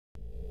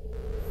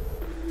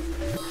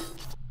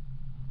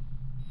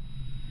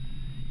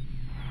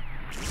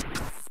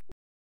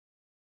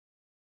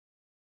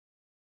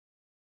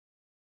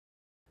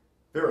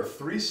There are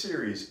three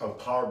series of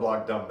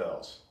PowerBlock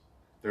dumbbells.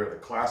 There are the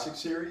Classic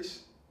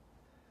series,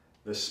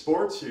 the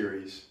Sport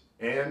series,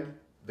 and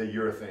the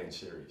Urethane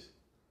series.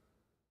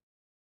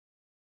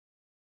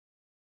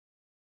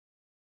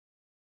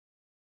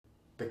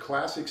 The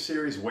Classic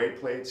series weight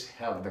plates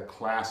have the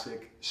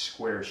classic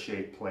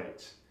square-shaped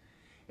plates,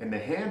 and the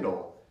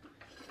handle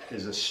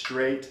is a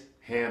straight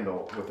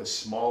handle with a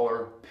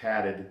smaller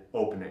padded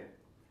opening.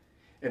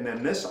 And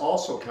then this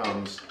also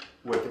comes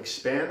with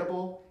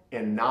expandable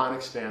and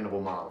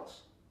non-expandable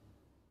models.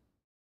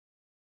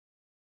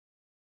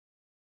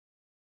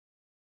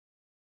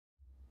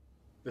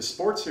 The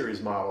Sport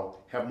Series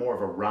model have more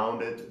of a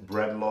rounded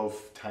bread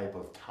loaf type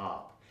of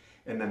top.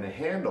 And then the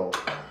handle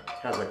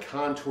has a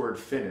contoured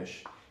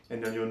finish.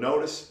 And then you'll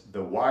notice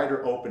the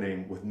wider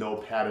opening with no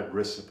padded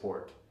wrist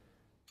support.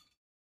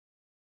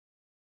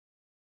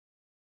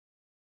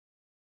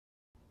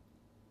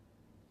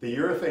 The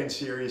Urethane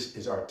series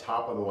is our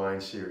top of the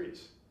line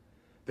series.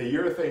 The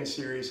Urethane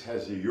series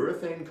has a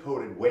urethane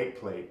coated weight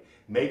plate,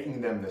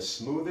 making them the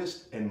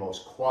smoothest and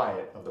most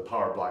quiet of the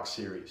PowerBlock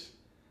series.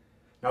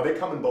 Now they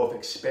come in both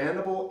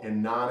expandable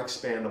and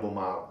non-expandable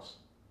models.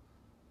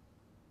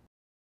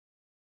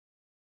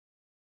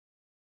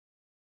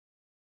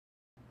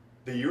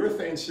 The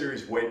Urethane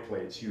series weight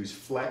plates use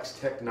flex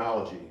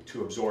technology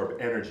to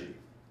absorb energy.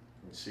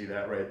 You can see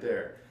that right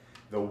there.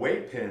 The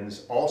weight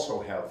pins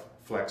also have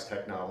flex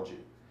technology.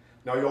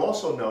 Now you'll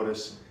also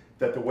notice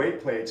that the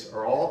weight plates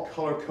are all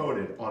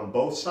color-coded on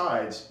both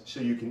sides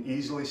so you can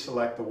easily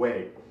select the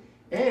weight.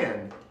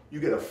 And you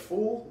get a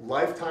full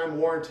lifetime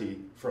warranty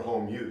for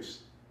home use.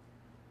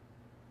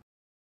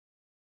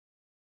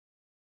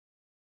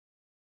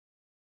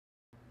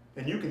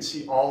 And you can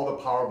see all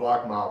the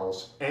PowerBlock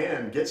models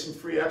and get some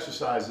free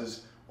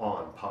exercises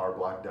on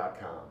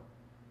PowerBlock.com.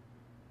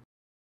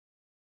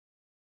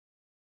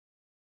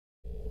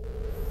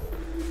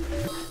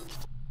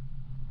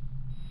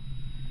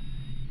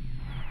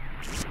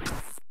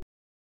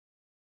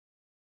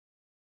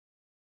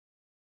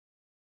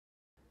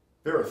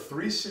 There are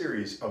three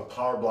series of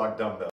PowerBlock dumbbells.